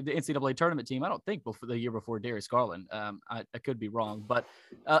NCAA tournament team, I don't think, before the year before Darius Garland. I could be wrong, but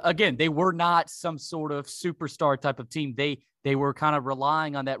again, they were not some sort of superstar type of team. They were kind of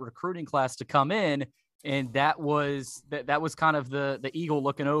relying on that recruiting class to come in, and that was kind of the Eagle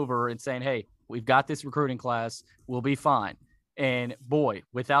looking over and saying, "Hey, we've got this recruiting class. We'll be fine." And boy,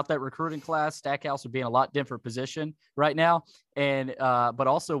 without that recruiting class, Stackhouse would be in a lot different position right now. And but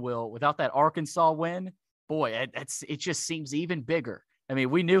also, without that Arkansas win, boy, it just seems even bigger. I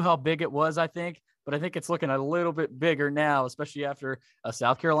mean, we knew how big it was, I think, but I think it's looking a little bit bigger now, especially after a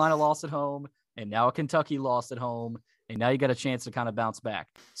South Carolina loss at home and now a Kentucky loss at home. And now you got a chance to kind of bounce back.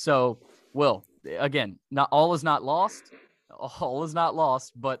 So, Will, again, not all is not lost. All is not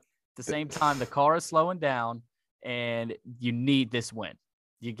lost, but at the same time, the car is slowing down, and you need this win.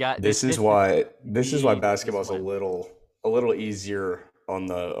 You got this is why basketball is a little easier on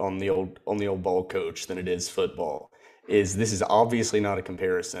the old ball coach than it is football. This is obviously not a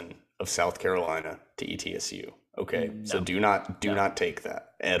comparison of South Carolina to ETSU. Okay, no. So do not take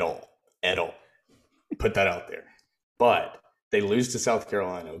that at all. Put that out there. But they lose to South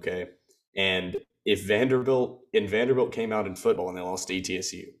Carolina. Okay, and if Vanderbilt came out in football and they lost to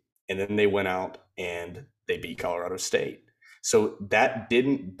ETSU, and then they went out and they beat Colorado State. So that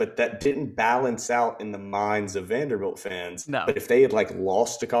didn't balance out in the minds of Vanderbilt fans. No. But if they had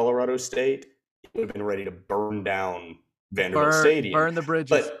lost to Colorado State, it would have been ready to burn down Vanderbilt Stadium. Burn the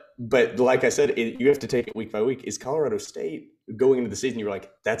bridges. But like I said, you have to take it week by week. Is Colorado State going into the season, you're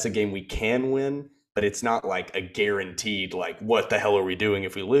like, that's a game we can win, but it's not like a guaranteed, what the hell are we doing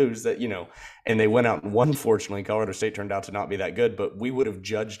if we lose? And they went out and won. Fortunately, Colorado State turned out to not be that good, but we would have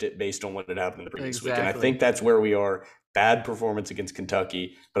judged it based on what had happened in the previous week. And I think that's where we are. Bad performance against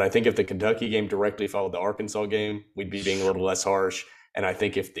Kentucky, but I think if the Kentucky game directly followed the Arkansas game, we'd be being a little less harsh. And I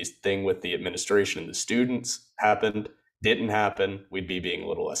think if this thing with the administration and the students didn't happen, we'd be being a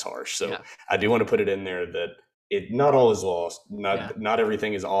little less harsh. So I do want to put it in there that not all is lost. Not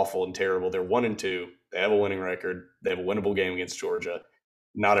everything is awful and terrible. They're 1-2. They have a winning record. They have a winnable game against Georgia.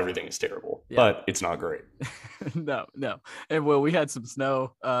 Not everything is terrible, but it's not great. No. And we had some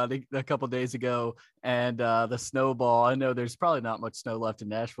snow a couple of days ago, and the snowball, I know there's probably not much snow left in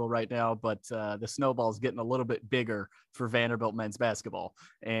Nashville right now, but the snowball is getting a little bit bigger for Vanderbilt men's basketball.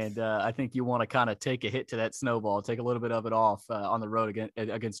 And I think you want to kind of take a hit to that snowball, take a little bit of it off on the road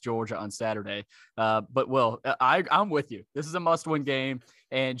against Georgia on Saturday. But I'm with you. This is a must-win game.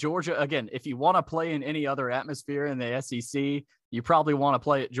 And Georgia, again, if you want to play in any other atmosphere in the SEC, you probably want to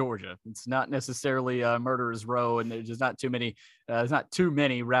play at Georgia. It's not necessarily a murderer's row, and there's not too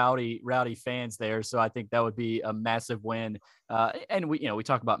many rowdy fans there. So I think that would be a massive win. And we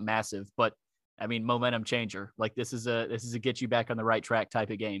talk about massive, but I mean, momentum changer. This is a get you back on the right track type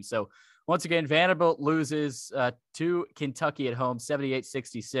of game. So once again, Vanderbilt loses to Kentucky at home,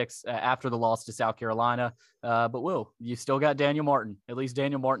 78-66 after the loss to South Carolina. But Will, you still got Daniel Martin. At least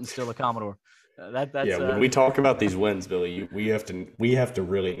Daniel Martin's still a Commodore. When we talk about these wins, Billy, we have to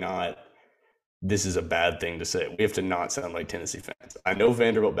really not. This is a bad thing to say. We have to not sound like Tennessee fans. I know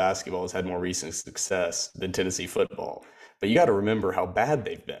Vanderbilt basketball has had more recent success than Tennessee football, but you got to remember how bad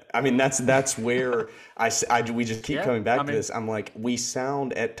they've been. I mean, that's where we just keep coming back to this. I'm like, we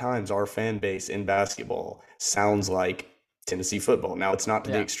sound at times, our fan base in basketball sounds like Tennessee football. Now it's not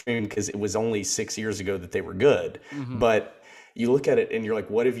to the extreme because it was only 6 years ago that they were good, but you look at it and you're like,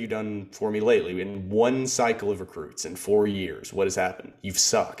 what have you done for me lately? In one cycle of recruits in 4 years, what has happened? You've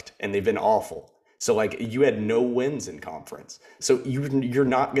sucked, and they've been awful. So you had no wins in conference. So you're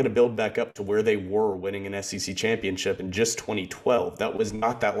not going to build back up to where they were winning an SEC championship in just 2012. That was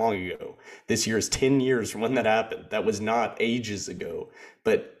not that long ago. This year is 10 years from when that happened. That was not ages ago,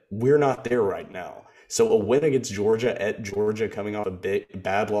 but we're not there right now. So a win against Georgia at Georgia, coming off a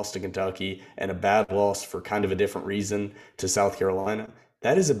bad loss to Kentucky and a bad loss for kind of a different reason to South Carolina,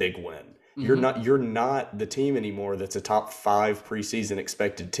 that is a big win. You're not the team anymore that's a top 5 preseason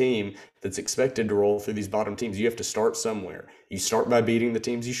expected team that's expected to roll through these bottom teams. You have to start somewhere. You start by beating the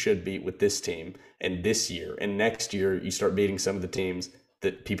teams you should beat with this team, and this year and next year you start beating some of the teams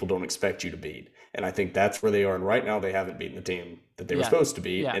that people don't expect you to beat. And I think that's where they are. And right now they haven't beaten the team that they were supposed to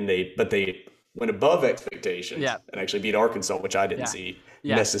beat, and they went above expectations and actually beat Arkansas, which I didn't see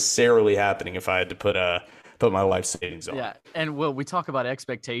necessarily happening if I had to put my life savings on. Yeah, and Will, we talk about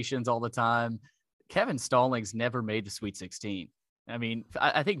expectations all the time. Kevin Stallings never made the Sweet 16. I mean,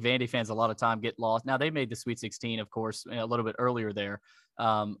 I think Vandy fans a lot of time get lost. Now, they made the Sweet 16, of course, a little bit earlier there.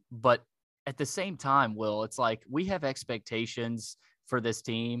 But at the same time, Will, it's like we have expectations for this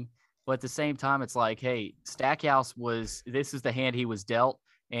team. But at the same time, it's like, hey, Stackhouse this is the hand he was dealt.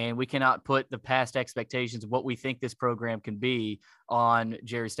 And we cannot put the past expectations of what we think this program can be on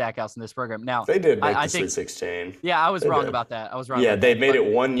Jerry Stackhouse in this program. Now, they did make the Sweet 16. Yeah, I was wrong about that. Yeah, they made it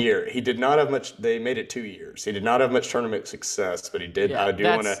 1 year. He did not have much. They made it 2 years. He did not have much tournament success, but he did. Yeah, I do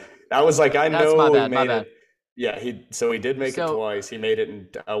want to. I was like, I know my he made bad. it. Yeah, he did make it twice. He made it,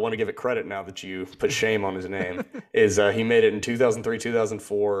 and I want to give it credit now that you put shame on his name. He made it in 2003,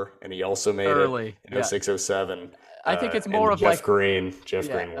 2004, and he also made it in 06, 07. I think it's more of Jeff Green. Jeff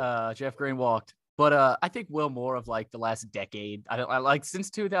Green walked. Jeff Green walked. But I think Will more of like the last decade. I like since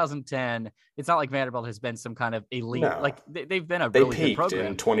 2010. It's not like Vanderbilt has been some kind of elite. No. Like they've been a really good program. They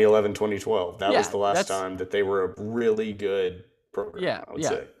peaked in 2011, 2012. That was the last time that they were a really good program. I would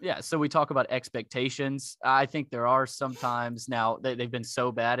say. So we talk about expectations. I think there are sometimes now they've been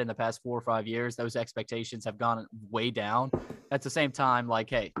so bad in the past 4 or 5 years. Those expectations have gone way down. At the same time, like,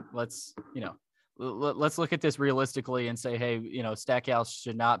 hey, let's look at this realistically and say, hey, Stackhouse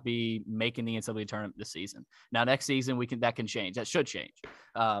should not be making the NCAA tournament this season. Now, next season that can change. That should change.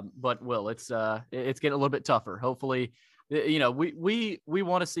 But Will, it's getting a little bit tougher. Hopefully, we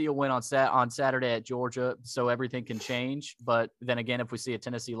want to see a win on Saturday at Georgia so everything can change. But then again, if we see a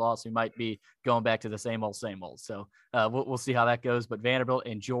Tennessee loss, we might be going back to the same old. So we'll see how that goes. But Vanderbilt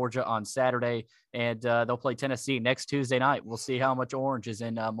and Georgia on Saturday, and they'll play Tennessee next Tuesday night. We'll see how much orange is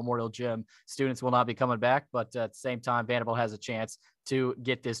in Memorial Gym. Students will not be coming back, but at the same time, Vanderbilt has a chance to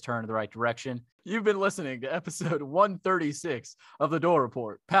get this turn in the right direction. You've been listening to episode 136 of The Door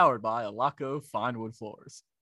Report, powered by Alaco Fine Wood Floors.